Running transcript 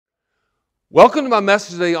Welcome to my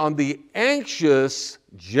message today on the anxious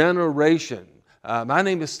generation. My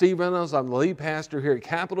name is Steve Reynolds. I'm the lead pastor here at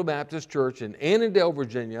Capitol Baptist Church in Annandale,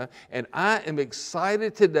 Virginia, and I am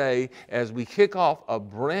excited today as we kick off a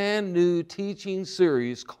brand new teaching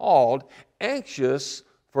series called Anxious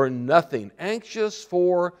for Nothing. Anxious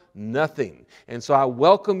for Nothing. And so I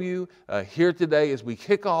welcome you here today as we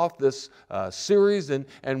kick off this series. And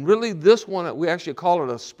really this one, we actually call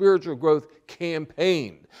it a spiritual growth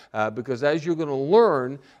campaign. Because as you're going to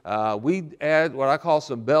learn, we add what I call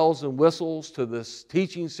some bells and whistles to this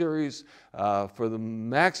teaching series for the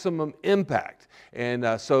maximum impact.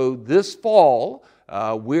 And so this fall,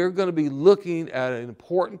 we're going to be looking at an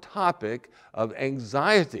important topic of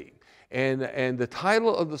anxiety. And the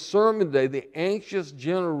title of the sermon today, The Anxious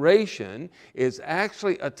Generation, is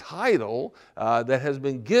actually a title that has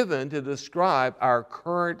been given to describe our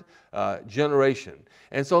current generation.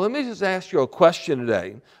 And so let me just ask you a question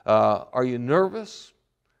today. Are you nervous?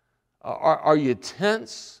 Are you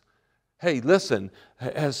tense? Hey, listen,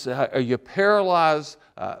 are you paralyzed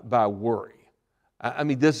by worry? I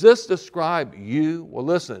mean, does this describe you? Well,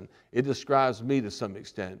 listen, it describes me to some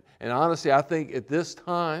extent. And honestly, I think at this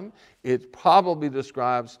time, it probably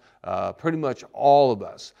describes pretty much all of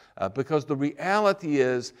us. Because the reality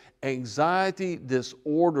is anxiety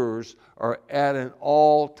disorders are at an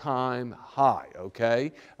all-time high,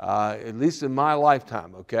 okay? At least in my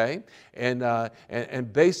lifetime, okay?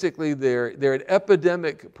 And basically they're at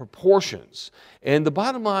epidemic proportions. And the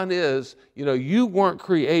bottom line is, you weren't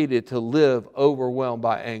created to live overwhelmed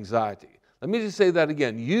by anxiety. Let me just say that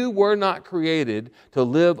again. You were not created to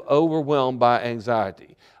live overwhelmed by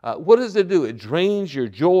anxiety. What does it do? It drains your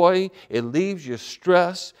joy. It leaves you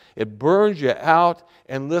stressed. It burns you out.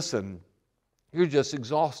 And listen, you're just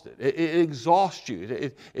exhausted. It exhausts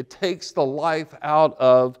you. It takes the life out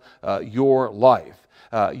of your life.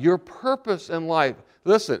 Your purpose in life,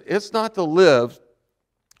 listen, it's not to live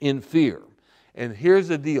in fear. And here's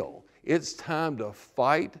the deal. It's time to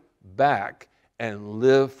fight back and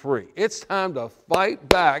live free. It's time to fight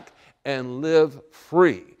back and live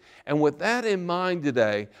free. And with that in mind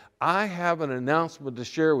today, I have an announcement to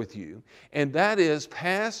share with you, and that is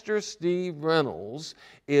Pastor Steve Reynolds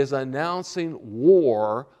is announcing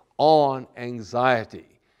war on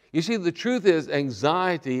anxiety. You see, the truth is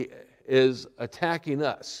anxiety is attacking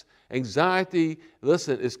us. Anxiety,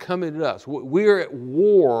 listen, is coming at us. We're at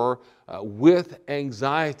war with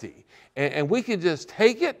anxiety. And we can just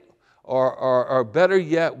take it, or better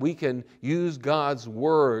yet, we can use God's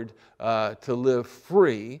Word to live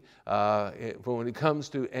free when it comes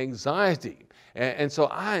to anxiety. And so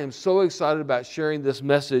I am so excited about sharing this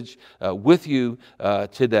message with you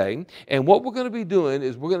today. And what we're going to be doing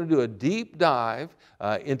is we're going to do a deep dive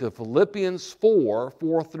into Philippians 4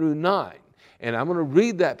 through 9. And I'm going to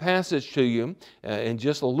read that passage to you in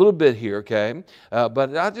just a little bit here, okay?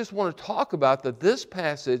 But I just want to talk about that this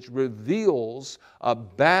passage reveals a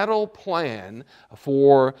battle plan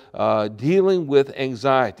for dealing with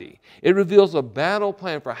anxiety. It reveals a battle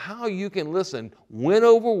plan for how you can, listen, win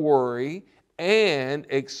over worry and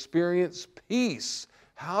experience peace.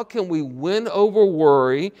 How can we win over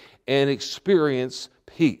worry and experience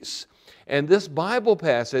peace? And this Bible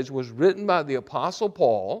passage was written by the Apostle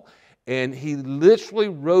Paul, and he literally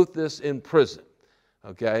wrote this in prison,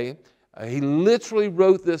 okay? He literally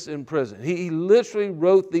wrote this in prison. He literally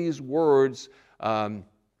wrote these words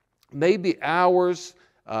maybe hours,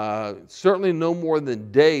 certainly no more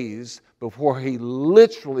than days before he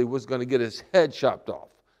literally was going to get his head chopped off,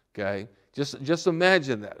 okay? Just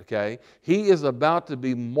imagine that, okay? He is about to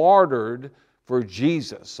be martyred for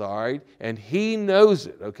Jesus, all right? And he knows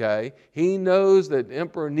it, okay? He knows that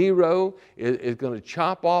Emperor Nero is going to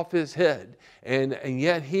chop off his head. And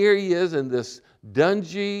yet here he is in this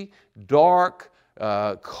dungy, dark,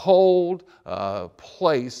 cold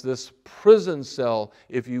place, this prison cell,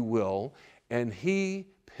 if you will, and he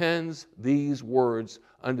pens these words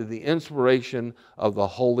under the inspiration of the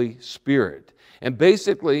Holy Spirit. And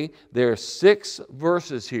basically, there are 6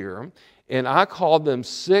 verses here, and I call them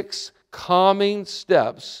 6 calming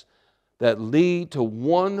steps that lead to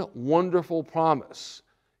one wonderful promise.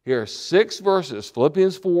 Here are 6 verses,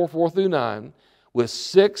 Philippians 4 through 9, with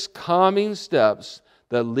 6 calming steps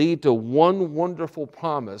that lead to one wonderful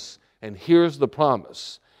promise. And here's the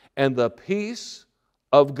promise. And the peace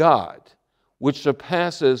of God, which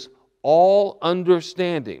surpasses all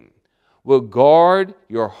understanding, will guard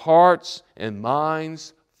your hearts and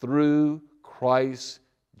minds through Christ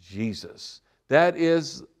Jesus. That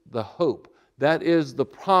is the hope. That is the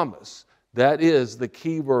promise. That is the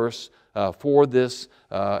key verse for this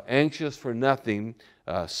Anxious for Nothing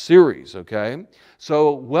series, okay?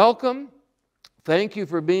 So welcome thank you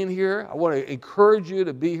for being here. I want to encourage you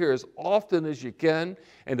to be here as often as you can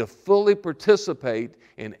and to fully participate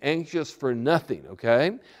in Anxious for Nothing,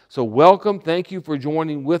 okay? So welcome. Thank you for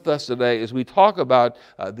joining with us today as we talk about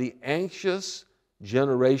the anxious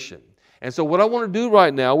generation. And so what I want to do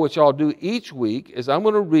right now, which I'll do each week, is I'm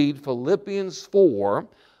going to read Philippians 4,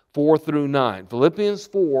 4 through 9. Philippians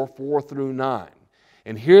 4, 4 through 9.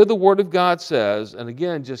 And here the Word of God says, and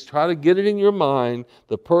again, just try to get it in your mind,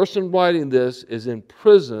 the person writing this is in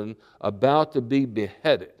prison about to be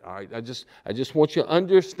beheaded. All right, I just want you to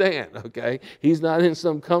understand, okay? He's not in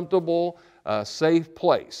some comfortable, safe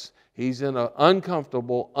place. He's in an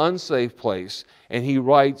uncomfortable, unsafe place. And he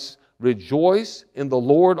writes, "Rejoice in the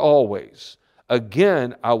Lord always.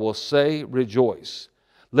 Again, I will say rejoice.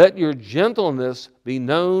 Let your gentleness be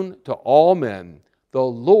known to all men. The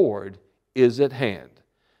Lord is at hand.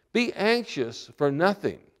 Be anxious for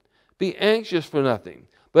nothing. Be anxious for nothing.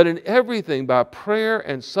 But in everything by prayer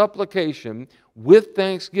and supplication with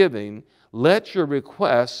thanksgiving, let your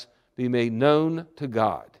requests be made known to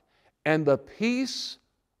God. And the peace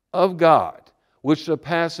of God, which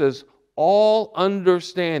surpasses all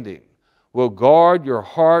understanding, will guard your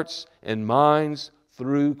hearts and minds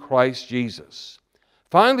through Christ Jesus.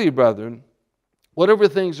 Finally, brethren, whatever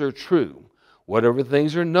things are true, whatever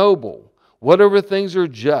things are noble, whatever things are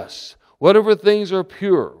just, whatever things are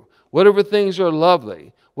pure, whatever things are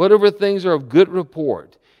lovely, whatever things are of good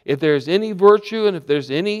report, if there is any virtue and if there's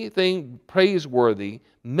anything praiseworthy,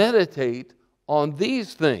 meditate on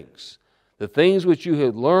these things. The things which you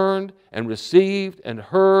have learned and received and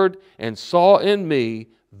heard and saw in me,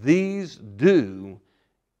 these do,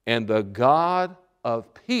 and the God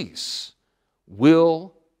of peace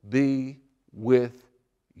will be with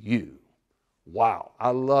you." Wow,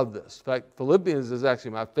 I love this. In fact, Philippians is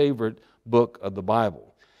actually my favorite book of the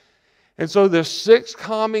Bible. And so there's 6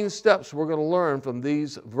 calming steps we're going to learn from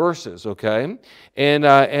these verses, okay? And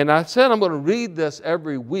I said I'm going to read this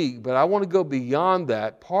every week, but I want to go beyond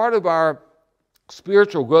that. Part of our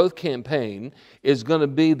spiritual growth campaign is going to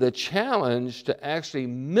be the challenge to actually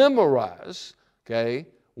memorize, okay,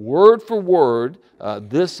 word for word,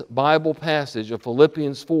 this Bible passage of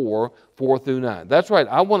Philippians 4, 4 through 9. That's right.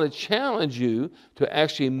 I want to challenge you to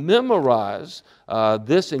actually memorize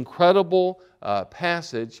this incredible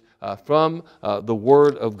passage from the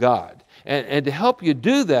Word of God. And to help you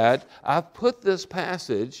do that, I've put this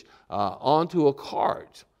passage onto a card.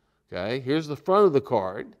 Okay, here's the front of the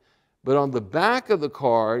card, but on the back of the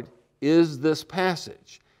card is this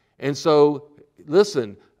passage. And so,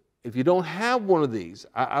 listen, if you don't have one of these,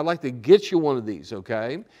 I'd like to get you one of these,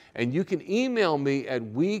 okay? And you can email me at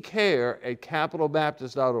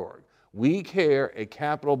wecare@capitalbaptist.org.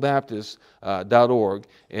 wecare@capitalbaptist.org,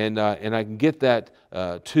 and I can get that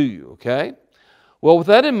to you, okay? Well, with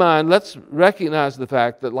that in mind, let's recognize the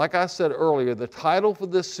fact that, like I said earlier, the title for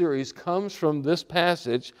this series comes from this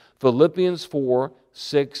passage, Philippians 4,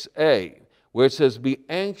 6a. Where it says, "Be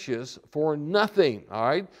anxious for nothing." All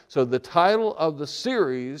right? So the title of the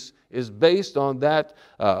series is based on that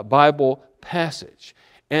Bible passage.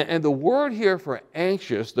 And the word here for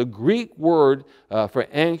anxious, the Greek word for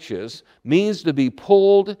anxious, means to be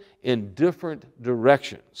pulled in different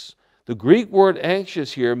directions. The Greek word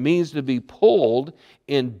anxious here means to be pulled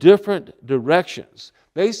in different directions.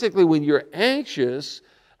 Basically, when you're anxious,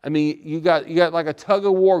 I mean, you got like a tug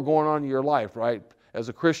of war going on in your life, right? As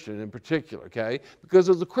a Christian in particular, okay? Because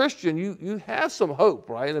as a Christian, you have some hope,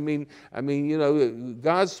 right? I mean, you know,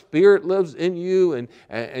 God's Spirit lives in you, and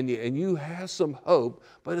you have some hope.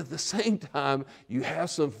 But at the same time, you have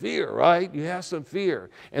some fear, right? You have some fear,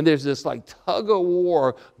 and there's this like tug of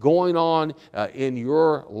war going on in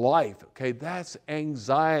your life. Okay, that's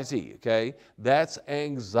anxiety. Okay, that's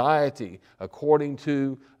anxiety according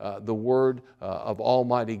to the Word of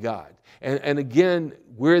Almighty God. And again,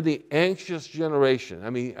 we're the anxious generation.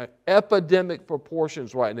 I mean, epidemic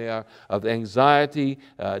proportions right now of anxiety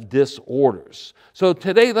disorders. So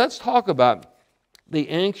today, let's talk about the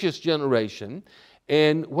anxious generation.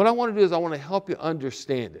 And what I want to do is I want to help you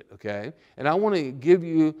understand it, okay? And I want to give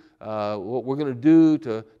you what we're going to do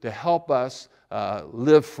to help us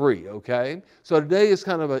live free, okay? So today is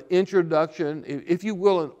kind of an introduction, if you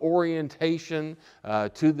will, an orientation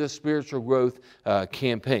to this spiritual growth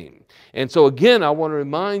campaign. And so again, I want to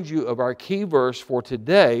remind you of our key verse for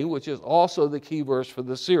today, which is also the key verse for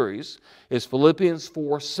the series, is Philippians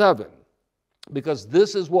 4, 7. Because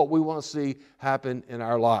this is what we want to see happen in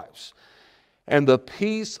our lives. And the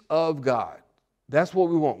peace of God. That's what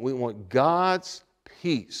we want. We want God's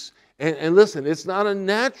peace. And listen, it's not a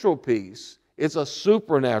natural peace. It's a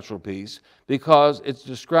supernatural peace because it's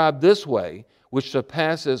described this way, which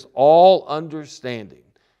surpasses all understanding.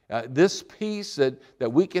 This peace that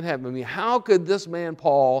we can have. I mean, how could this man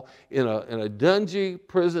Paul in a dungy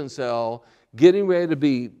prison cell getting ready to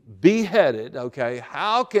be beheaded, okay,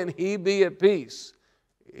 how can he be at peace?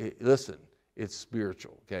 Listen, it's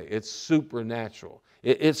spiritual, okay? It's supernatural.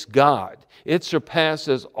 It's God. It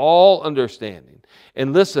surpasses all understanding.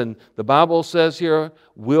 And listen, the Bible says here,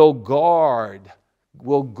 guard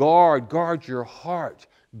your heart,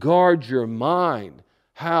 guard your mind.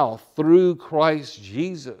 How? Through Christ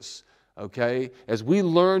Jesus. Okay? As we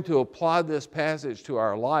learn to apply this passage to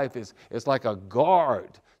our life, it's like a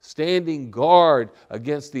guard, standing guard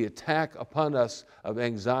against the attack upon us of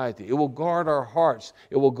anxiety. It will guard our hearts.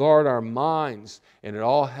 It will guard our minds. And it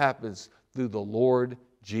all happens through the Lord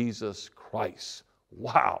Jesus Christ.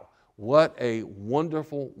 Wow. What a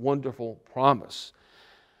wonderful, wonderful promise.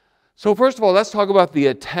 So first of all, let's talk about the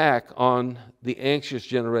attack on the anxious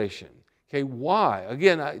generation. Okay, why?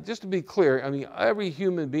 Again, just to be clear, I mean, every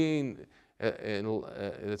human being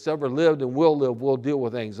that's ever lived and will live will deal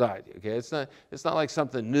with anxiety. Okay, it's not like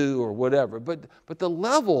something new or whatever. But the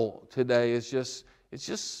level today is just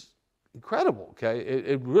incredible. Okay,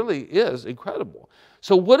 it really is incredible.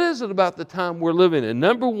 So what is it about the time we're living in?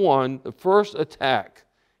 Number one, the first attack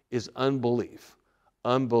is unbelief.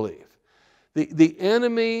 Unbelief. The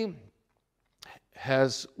enemy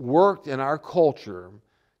has worked in our culture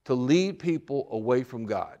to lead people away from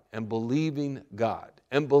God and believing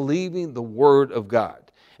the Word of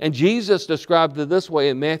God. And Jesus described it this way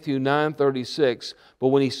in Matthew 9:36, but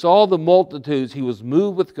when he saw the multitudes, he was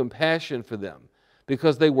moved with compassion for them,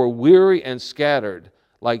 because they were weary and scattered,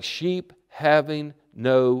 like sheep having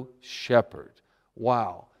no shepherd.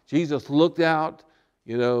 Wow. Jesus looked out,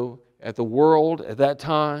 at the world at that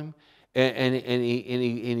time, and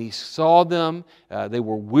he saw them. They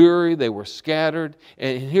were weary, they were scattered.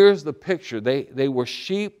 And here's the picture. They were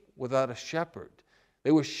sheep without a shepherd.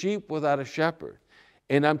 They were sheep without a shepherd.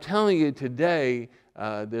 And I'm telling you today,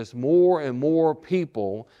 there's more and more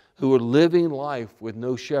people who are living life with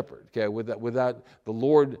no shepherd, okay, without the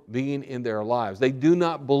Lord being in their lives. They do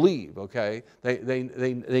not believe, okay?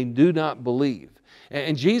 They do not believe.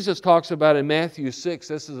 And Jesus talks about in Matthew 6,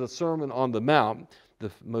 this is a Sermon on the Mount,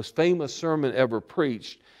 the most famous sermon ever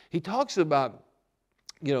preached. He talks about,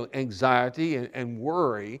 anxiety and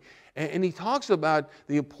worry, and he talks about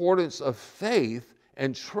the importance of faith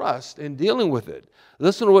and trust in dealing with it.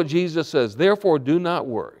 Listen to what Jesus says, therefore do not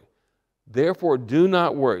worry. Therefore do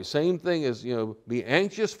not worry. Same thing as, be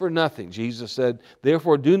anxious for nothing. Jesus said,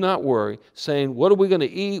 therefore do not worry, saying, what are we going to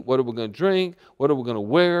eat? What are we going to drink? What are we going to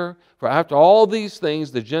wear? For after all these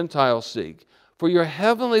things the Gentiles seek. For your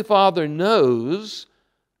heavenly Father knows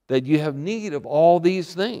that you have need of all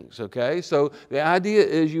these things, okay? So the idea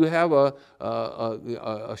is you have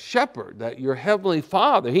a shepherd, that your heavenly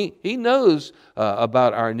Father, he knows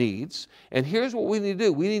about our needs. And here's what we need to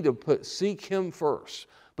do. We need to seek him first.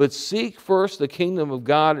 But seek first the kingdom of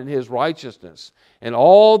God and his righteousness. And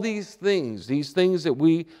all these things that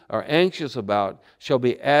we are anxious about, shall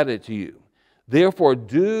be added to you. Therefore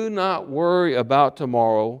do not worry about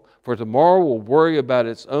tomorrow, for tomorrow will worry about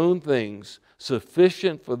its own things.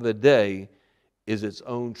 Sufficient for the day is its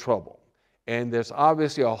own trouble. And there's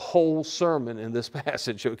obviously a whole sermon in this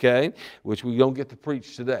passage, okay, which we don't get to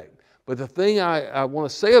preach today. But the thing I want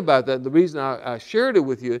to say about that, the reason I shared it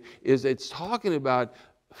with you, is it's talking about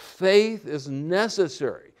faith is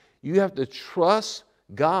necessary. You have to trust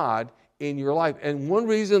God in your life. And one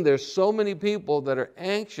reason there's so many people that are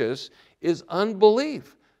anxious is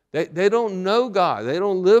unbelief. They don't know God. They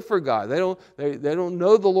don't live for God. They don't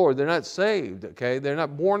know the Lord. They're not saved, okay? They're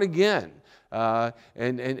not born again.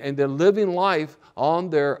 And they're living life on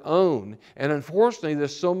their own. And unfortunately,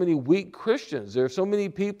 there's so many weak Christians. There are so many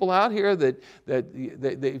people out here that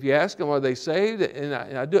if you ask them, are they saved? And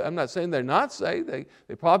I'm not saying they're not saved.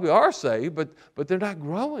 They probably are saved, but they're not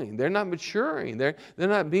growing. They're not maturing. They're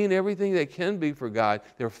not being everything they can be for God.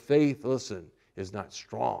 Their faith, listen, is not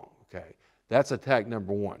strong, okay? That's attack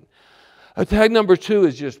number one. Attack number two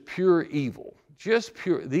is just pure evil. Just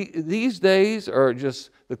pure. These days are just,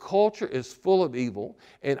 the culture is full of evil.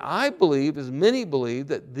 And I believe, as many believe,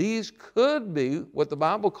 that these could be what the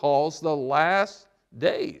Bible calls the last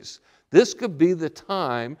days. This could be the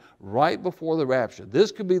time right before the rapture.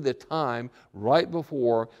 This could be the time right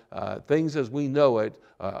before things as we know it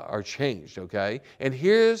are changed, okay? And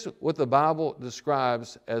here's what the Bible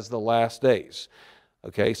describes as the last days.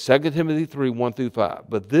 Okay, 2 Timothy 3, 1 through 5.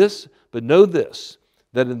 But know this,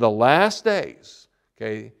 that in the last days,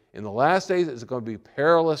 okay, in the last days it's going to be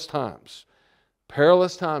perilous times.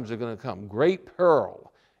 Perilous times are going to come. Great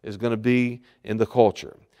peril is going to be in the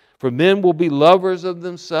culture. For men will be lovers of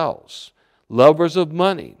themselves, lovers of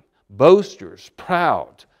money, boasters,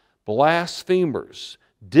 proud, blasphemers,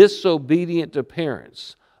 disobedient to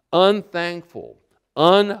parents, unthankful,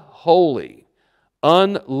 unholy,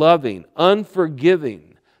 unloving,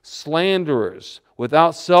 unforgiving, slanderers,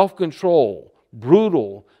 without self-control,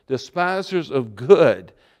 brutal, despisers of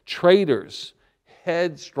good, traitors,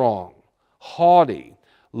 headstrong, haughty,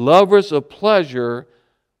 lovers of pleasure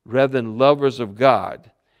rather than lovers of God,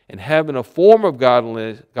 and having a form of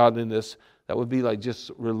godliness that would be like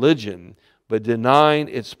just religion, but denying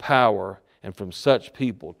its power, and from such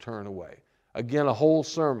people turn away. Again, a whole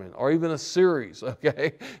sermon or even a series,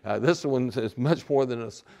 okay? This one is much more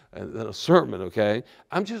than a sermon, okay?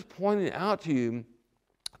 I'm just pointing out to you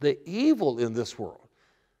the evil in this world.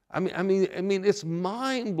 I mean, it's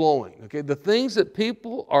mind-blowing, okay? The things that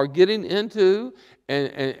people are getting into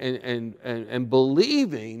and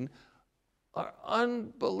believing are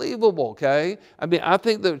unbelievable, okay? I mean, I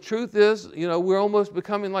think the truth is, we're almost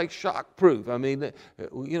becoming like shock-proof. I mean,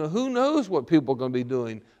 who knows what people are going to be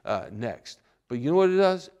doing next? But you know what it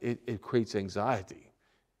does? It creates anxiety.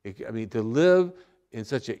 To live in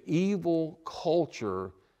such an evil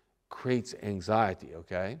culture creates anxiety,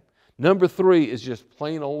 okay? Number 3 is just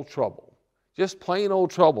plain old trouble. Just plain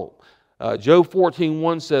old trouble. Job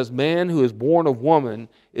 14:1 says, man who is born of woman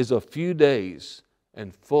is a few days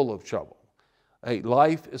and full of trouble. Hey,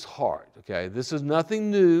 life is hard, okay? This is nothing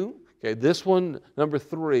new. Okay, this one, number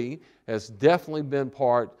 3, has definitely been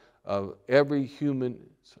part of every human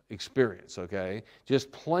experience, okay?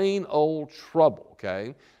 Just plain old trouble,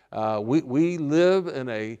 okay? We live in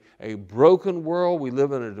a broken world. We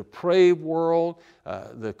live in a depraved world.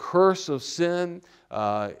 The curse of sin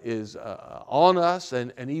is on us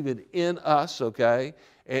and even in us, okay?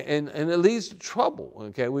 And it leads to trouble,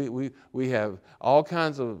 okay? We have all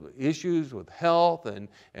kinds of issues with health and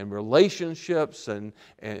relationships, and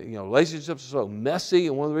relationships are so messy,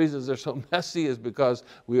 and one of the reasons they're so messy is because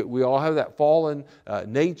we all have that fallen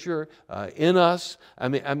nature in us. I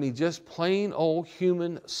mean, just plain old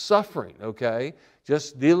human suffering, okay?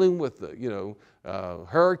 Just dealing with the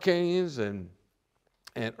hurricanes and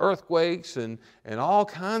earthquakes and all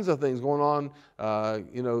kinds of things going on,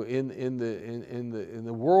 in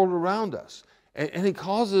the world around us, and it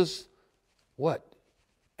causes what?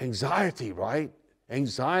 Anxiety, right?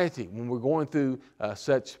 Anxiety when we're going through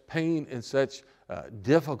such pain and such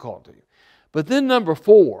difficulty. But then number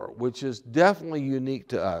 4, which is definitely unique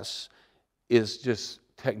to us, is just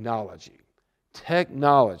technology.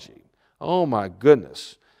 Technology. Oh my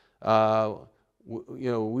goodness.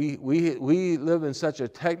 We live in such a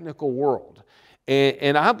technical world.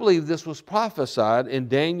 And I believe this was prophesied in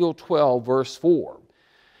Daniel 12, verse 4.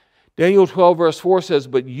 Daniel 12, verse 4 says,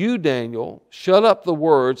 but you, Daniel, shut up the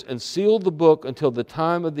words and seal the book until the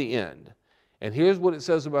time of the end. And here's what it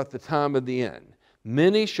says about the time of the end.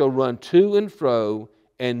 Many shall run to and fro,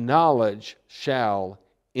 and knowledge shall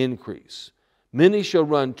increase. Many shall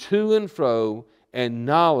run to and fro, and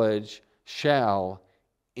knowledge shall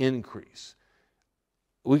increase.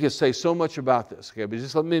 We could say so much about this, okay, but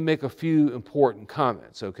just let me make a few important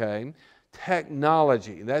comments, okay?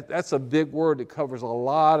 Technology, that's a big word that covers a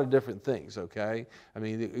lot of different things, okay? I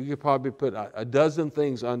mean, you could probably put a dozen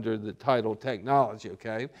things under the title technology,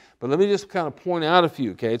 okay? But let me just kind of point out a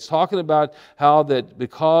few, okay? It's talking about how that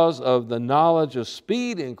because of the knowledge of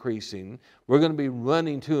speed increasing, we're going to be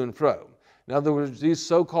running to and fro. In other words, these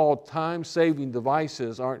so-called time-saving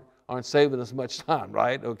devices aren't saving us much time,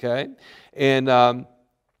 right? Okay?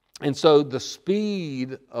 And so the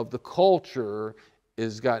speed of the culture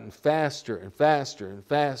has gotten faster and faster and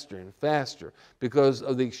faster and faster because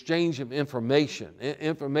of the exchange of information.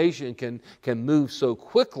 Information can move so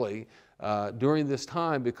quickly during this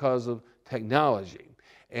time because of technology.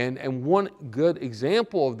 And one good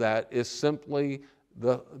example of that is simply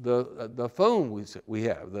the phone we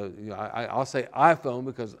have. I'll say iPhone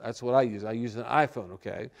because that's what I use. I use an iPhone,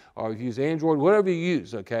 okay? Or if you use Android, whatever you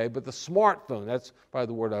use, okay? But the smartphone, that's probably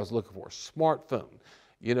the word I was looking for, smartphone.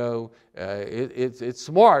 It's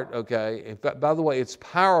smart, okay? In fact, by the way, it's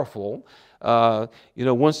powerful.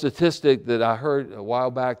 One statistic that I heard a while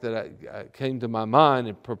back that came to my mind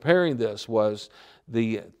in preparing this was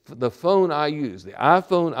the phone I use, the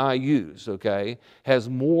iPhone I use, okay, has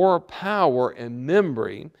more power and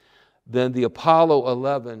memory than the Apollo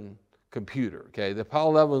 11 computer, okay? The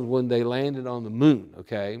Apollo 11 was when they landed on the moon,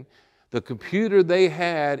 okay? The computer they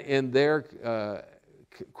had in their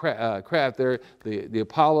craft there, the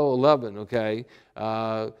Apollo 11, okay,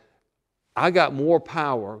 I got more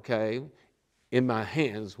power, okay, in my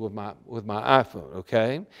hands with my iPhone,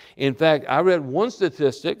 okay? In fact, I read one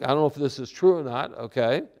statistic, I don't know if this is true or not,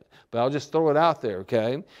 okay, but I'll just throw it out there,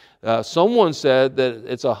 okay? Someone said that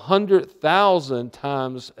it's 100,000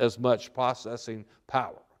 times as much processing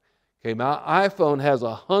power. Okay, my iPhone has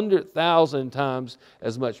 100,000 times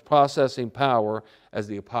as much processing power as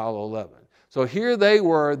the Apollo 11. So here they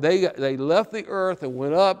were, they left the earth and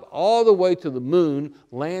went up all the way to the moon,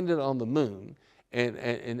 landed on the moon,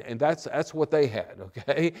 and that's what they had,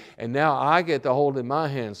 okay? And now I get to hold in my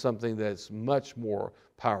hand something that's much more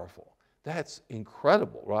powerful. That's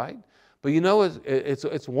incredible, right? But you know,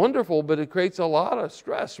 it's wonderful, but it creates a lot of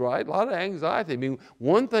stress, right? A lot of anxiety. I mean,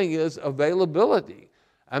 one thing is availability.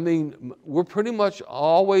 I mean, we're pretty much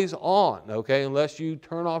always on, okay, unless you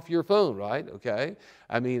turn off your phone, right, okay?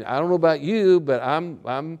 I mean, I don't know about you, but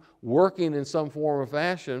I'm working in some form or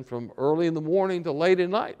fashion from early in the morning to late at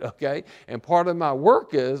night, okay? And part of my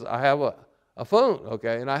work is I have a phone,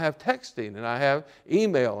 okay, and I have texting, and I have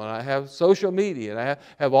email, and I have social media, and I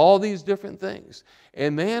have all these different things.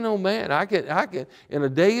 And man, oh man, I can in a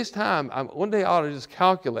day's time, one day I ought to just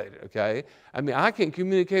calculate it, okay? I mean, I can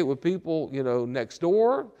communicate with people, you know, next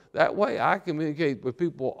door that way. I communicate with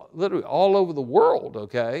people literally all over the world,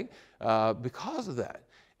 okay, because of that.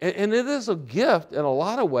 And it is a gift in a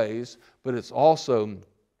lot of ways, but it's also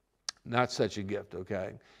not such a gift,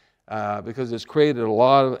 okay? Because it's created a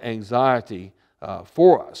lot of anxiety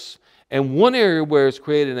for us. And one area where it's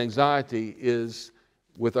created anxiety is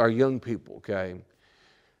with our young people, okay?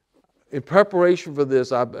 In preparation for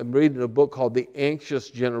this, I'm reading a book called The Anxious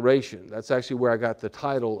Generation. That's actually where I got the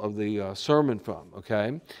title of the sermon from,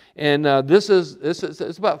 okay? And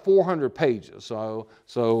it's about 400 pages,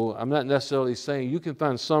 so I'm not necessarily saying you can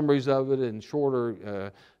find summaries of it and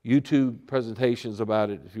shorter YouTube presentations about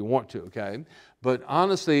it if you want to, okay? But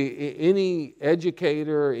honestly, any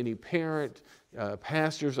educator, any parent,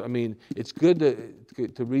 pastors, I mean, it's good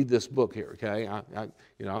to read this book here, okay?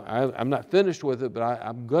 I'm not finished with it, but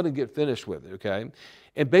I'm going to get finished with it, okay?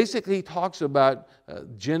 And basically he talks about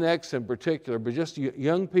Gen X in particular, but just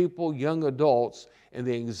young people, young adults, and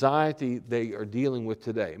the anxiety they are dealing with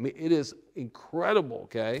today. I mean, it is incredible,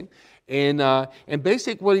 okay? And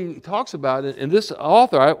basically what he talks about, and this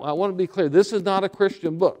author, I want to be clear, this is not a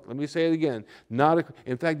Christian book. Let me say it again.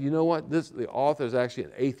 In fact, you know what? The author is actually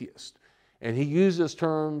an atheist. And he uses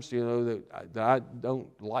terms, you know, that I don't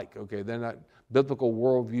like, okay? They're not biblical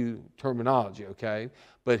worldview terminology, okay?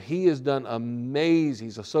 But he has done amazing.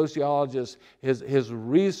 He's a sociologist. His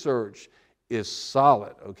research is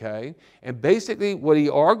solid, okay? And basically what he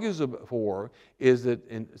argues for is that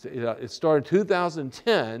it started in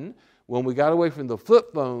 2010 when we got away from the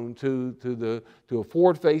flip phone to a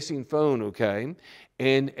forward-facing phone, okay?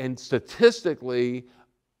 And statistically,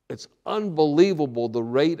 it's unbelievable the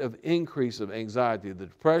rate of increase of anxiety, the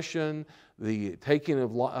depression, the taking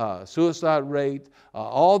of suicide rate,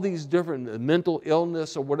 all these different mental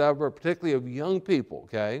illness or whatever, particularly of young people,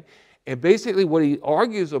 okay? And basically what he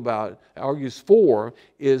argues for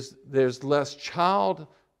is there's less child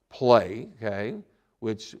play, okay?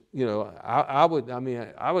 Which, you know, I would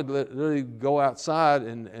literally go outside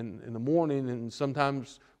in the morning and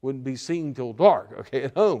sometimes wouldn't be seen till dark, okay,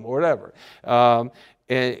 at home or whatever.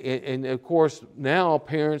 And of course, now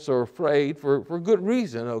parents are afraid for good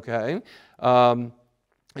reason, okay? And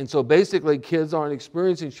so basically kids aren't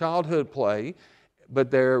experiencing childhood play, but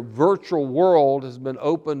their virtual world has been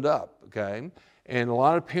opened up, okay? And a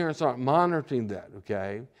lot of parents aren't monitoring that,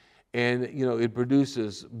 okay? And, you know, it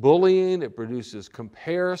produces bullying, it produces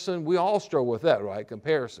comparison. We all struggle with that, right?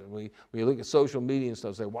 Comparison. When you look at social media and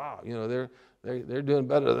stuff, say, wow, you know, they're doing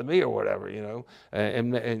better than me or whatever, you know,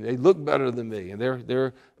 and they look better than me, and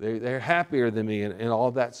they're happier than me, and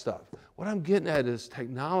all that stuff. What I'm getting at is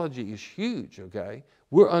technology is huge, okay?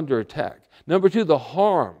 We're under attack. Number two, the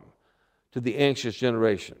harm to the anxious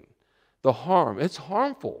generation. The harm, it's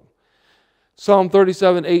harmful. Psalm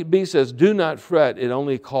 37:8b says, do not fret, it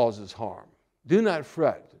only causes harm. Do not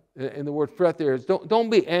fret. And the word fret there is don't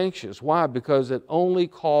be anxious. Why? Because it only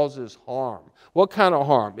causes harm. What kind of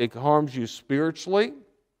harm? It harms you spiritually,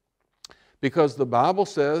 because the Bible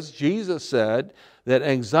says, Jesus said, that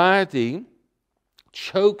anxiety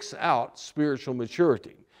chokes out spiritual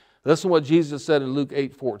maturity. Listen to what Jesus said in Luke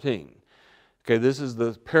 8:14. Okay, this is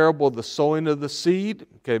the parable of the sowing of the seed.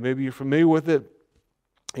 Okay, maybe you're familiar with it.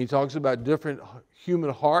 He talks about different human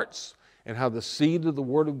hearts and how the seed of the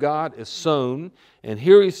Word of God is sown. And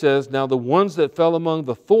here he says, now the ones that fell among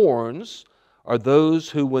the thorns are those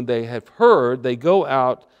who, when they have heard, they go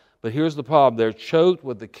out, but here's the problem, they're choked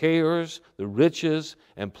with the cares, the riches,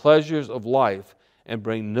 and pleasures of life, and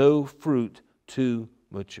bring no fruit to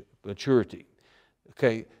maturity.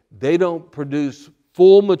 Okay, they don't produce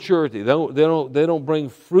full maturity. They don't bring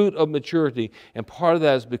fruit of maturity. And part of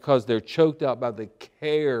that is because they're choked out by the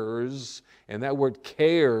cares, and that word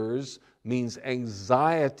cares means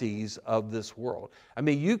anxieties of this world. I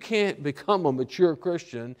mean, you can't become a mature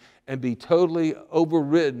Christian and be totally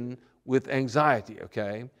overridden with anxiety,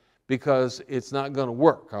 okay? Because it's not going to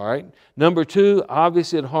work, all right? Number two,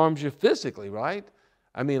 obviously it harms you physically, right?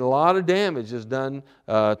 I mean, a lot of damage is done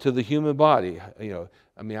to the human body. You know,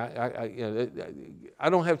 I mean, I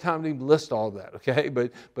don't have time to even list all that, okay?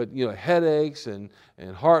 But you know, headaches and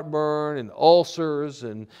heartburn and ulcers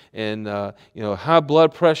and you know, high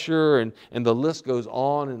blood pressure and the list goes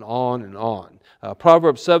on and on and on.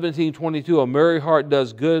 Proverbs 17:22, a merry heart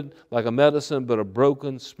does good like a medicine, but a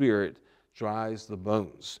broken spirit dries the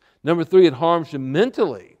bones. Number three, it harms you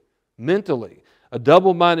mentally. Mentally. A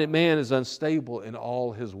double-minded man is unstable in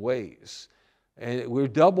all his ways. And we're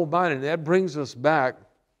double-minded, and that brings us back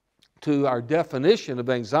to our definition of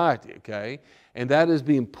anxiety, okay? And that is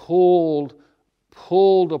being pulled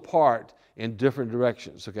apart in different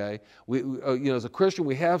directions, okay? We you know, as a Christian,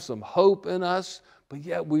 we have some hope in us, but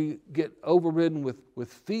yet we get overridden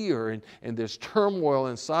with fear, and there's turmoil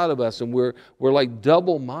inside of us, and we're like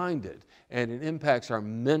double-minded, and it impacts our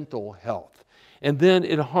mental health. And then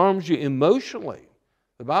it harms you emotionally.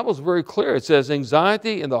 The Bible's very clear. It says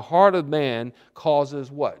anxiety in the heart of man causes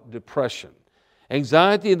what? Depression.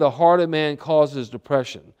 Anxiety in the heart of man causes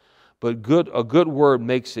depression, but a good word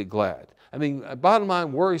makes it glad. I mean, bottom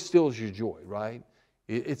line, worry steals your joy, right?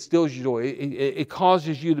 It steals your joy. It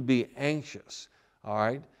causes you to be anxious, all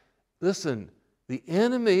right? Listen, the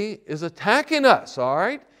enemy is attacking us, all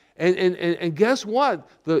right? And guess what?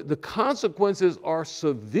 The consequences are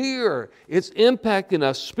severe. It's impacting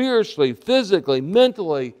us spiritually, physically,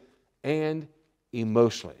 mentally, and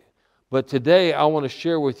emotionally. But today I want to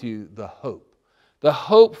share with you the hope. The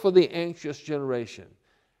hope for the anxious generation.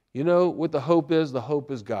 You know what the hope is? The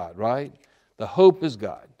hope is God, right? The hope is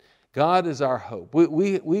God. God is our hope.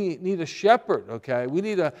 We need a shepherd, okay? We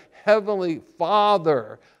need a heavenly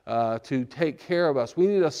Father to take care of us. We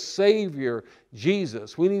need a Savior,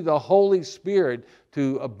 Jesus. We need the Holy Spirit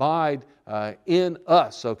to abide in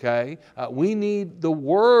us, okay? We need the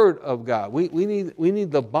Word of God. We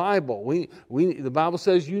need the Bible. The Bible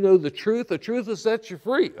says, you know the truth will set you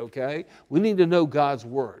free, okay? We need to know God's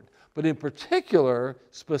Word. But in particular,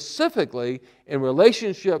 specifically, in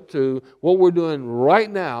relationship to what we're doing right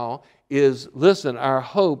now is, listen, our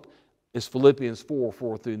hope is Philippians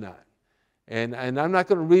 4:4-9. And I'm not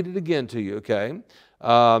going to read it again to you, okay?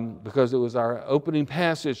 Because it was our opening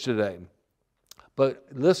passage today. But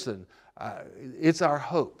listen, it's our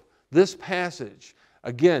hope. This passage,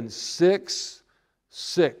 again, 6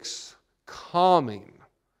 calming,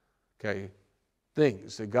 okay,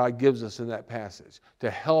 things that God gives us in that passage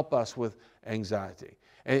to help us with anxiety.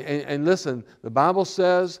 And listen, the Bible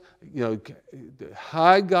says, you know,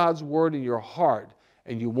 hide God's word in your heart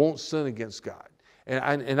and you won't sin against God.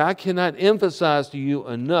 And I cannot emphasize to you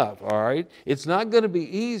enough, all right? It's not going to be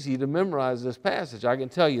easy to memorize this passage. I can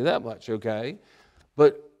tell you that much, okay?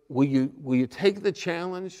 But will you take the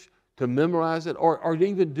challenge to memorize it or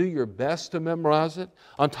even do your best to memorize it?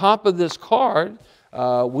 On top of this card,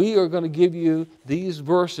 we are going to give you these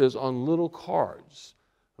verses on little cards,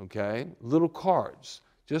 okay? Little cards,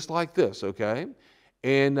 just like this, okay?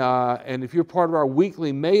 And if you're part of our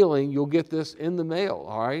weekly mailing, you'll get this in the mail,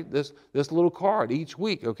 all right? This little card each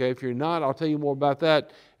week, okay? If you're not, I'll tell you more about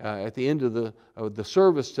that at the end of the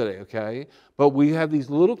service today, okay? But we have these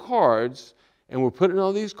little cards, and we're putting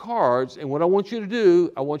on these cards, and what I want you to do,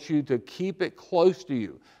 I want you to keep it close to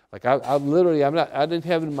you. Like I didn't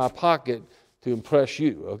have it in my pocket to impress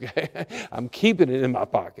you, okay? I'm keeping it in my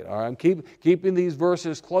pocket, all right? I'm keeping these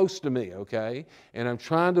verses close to me, okay? And I'm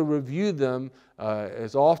trying to review them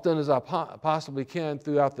as often as I possibly can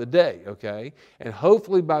throughout the day, okay? And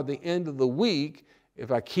hopefully by the end of the week,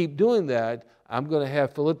 if I keep doing that, I'm going to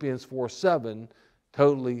have Philippians 4:7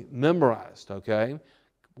 totally memorized, okay?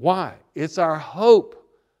 Why? It's our hope.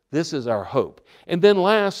 This is our hope. And then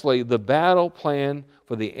lastly, the battle plan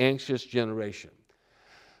for the anxious generation.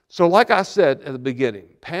 So like I said at the beginning,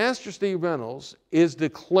 Pastor Steve Reynolds is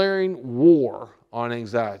declaring war on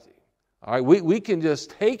anxiety. All right, we can just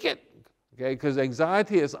take it, okay, because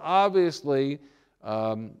anxiety is obviously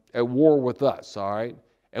at war with us, all right?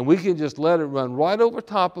 And we can just let it run right over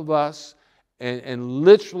top of us and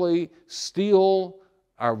literally steal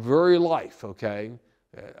our very life, okay?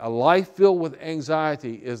 A life filled with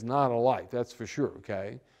anxiety is not a life, that's for sure,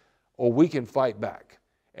 okay? Or we can fight back.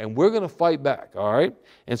 And we're going to fight back, all right?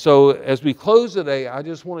 And so as we close today, I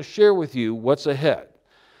just want to share with you what's ahead.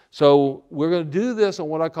 So we're going to do this on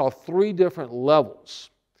what I call 3 different levels.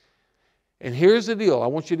 And here's the deal. I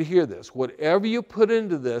want you to hear this. Whatever you put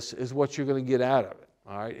into this is what you're going to get out of it.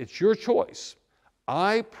 All right? It's your choice.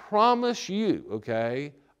 I promise you,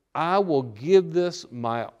 okay, I will give this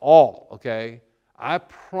my all, okay? I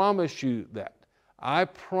promise you that. I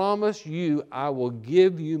promise you I will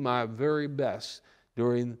give you my very best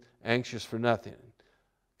during Anxious for Nothing.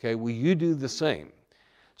 Okay, will you do the same?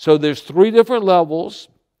 So there's 3 different levels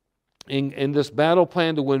in this battle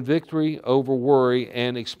plan to win victory over worry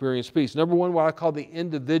and experience peace. Number 1, what I call the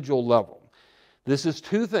individual level. This is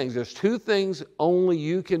 2 things. There's 2 things only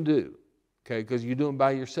you can do, okay, because you do them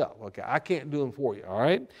by yourself. Okay, I can't do them for you, all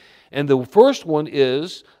right? And the first one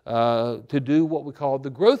is to do what we call the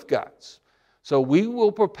growth guides. So we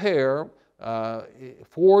will prepare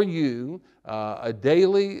for you a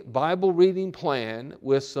daily Bible reading plan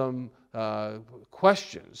with some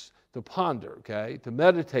questions to ponder, okay, to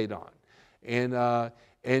meditate on. And we're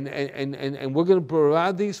going to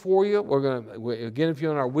provide these for you. Again, if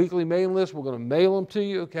you're on our weekly mailing list, we're going to mail them to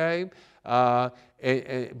you, okay?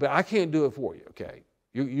 But I can't do it for you, okay?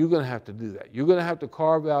 You're going to have to do that. You're going to have to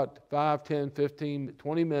carve out 5, 10, 15,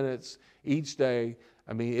 20 minutes each day.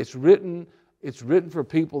 I mean, it's written for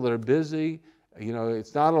people that are busy. You know,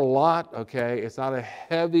 it's not a lot, okay? It's not a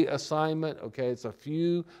heavy assignment, okay? It's a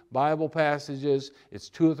few Bible passages. It's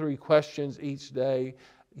 2 or 3 questions each day.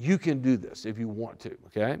 You can do this if you want to,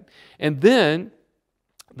 okay? And then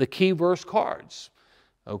the key verse cards,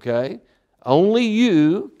 okay? Only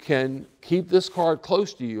you can keep this card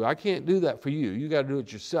close to you. I can't do that for you. You got to do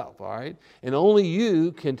it yourself, all right? And only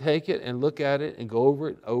you can take it and look at it and go over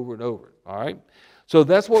it over and over, all right? So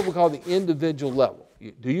that's what we call the individual level.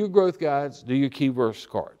 Do your growth guides, do your key verse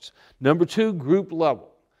cards. Number 2, group level.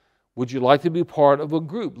 Would you like to be part of a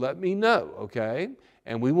group? Let me know, okay?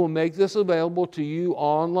 And we will make this available to you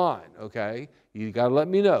online, okay? You got to let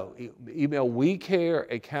me know. Email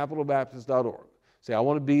wecare@capitalbaptist.org. Say, I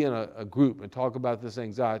want to be in a group and talk about this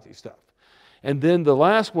anxiety stuff. And then the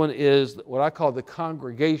last one is what I call the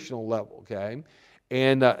congregational level, okay?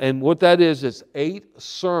 And what that is, it's 8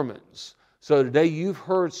 sermons. So today you've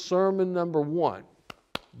heard sermon number 1.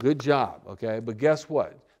 Good job, okay? But guess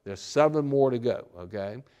what? There's 7 more to go,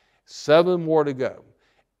 okay? 7 more to go.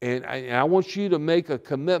 And I want you to make a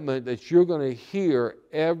commitment that you're going to hear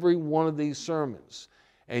every one of these sermons.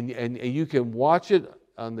 And you can watch it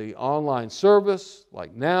on the online service,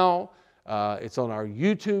 like now. It's on our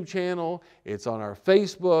YouTube channel. It's on our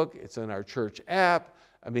Facebook. It's in our church app.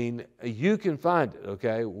 I mean, you can find it,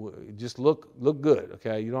 okay? Just look good,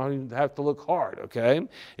 okay? You don't even have to look hard, okay?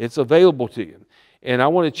 It's available to you. And I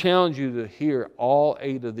want to challenge you to hear all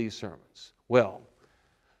 8 of these sermons. Well,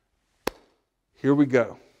 here we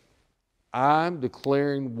go. I'm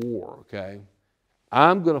declaring war, okay?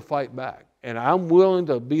 I'm going to fight back. And I'm willing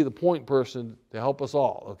to be the point person to help us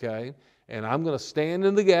all, okay? And I'm going to stand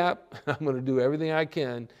in the gap. I'm going to do everything I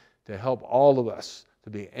can to help all of us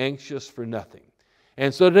to be anxious for nothing.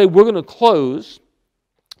 And so today we're going to close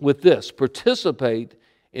with this. Participate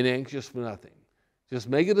in Anxious for Nothing. Just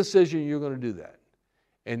make a decision you're going to do that.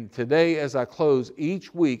 And today as I close,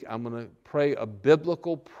 each week I'm going to pray a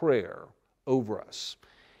biblical prayer over us.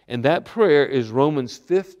 And that prayer is Romans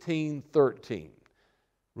 15:13.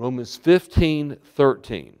 Romans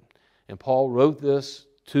 15:13. And Paul wrote this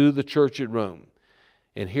to the church at Rome.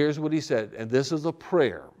 And here's what he said, and this is a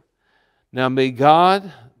prayer. Now may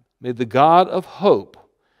the God of hope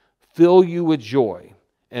fill you with joy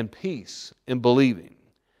and peace in believing,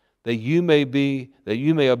 that you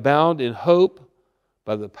may abound in hope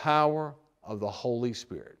by the power of the Holy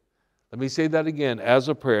Spirit. Let me say that again as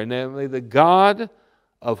a prayer. Now may the God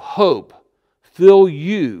of hope fill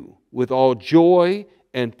you with all joy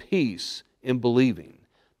and peace in believing,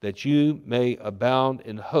 that you may abound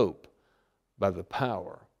in hope by the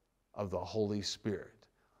power of the Holy Spirit.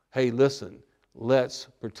 Hey, listen, let's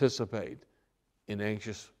participate in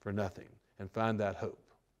Anxious for Nothing and find that hope.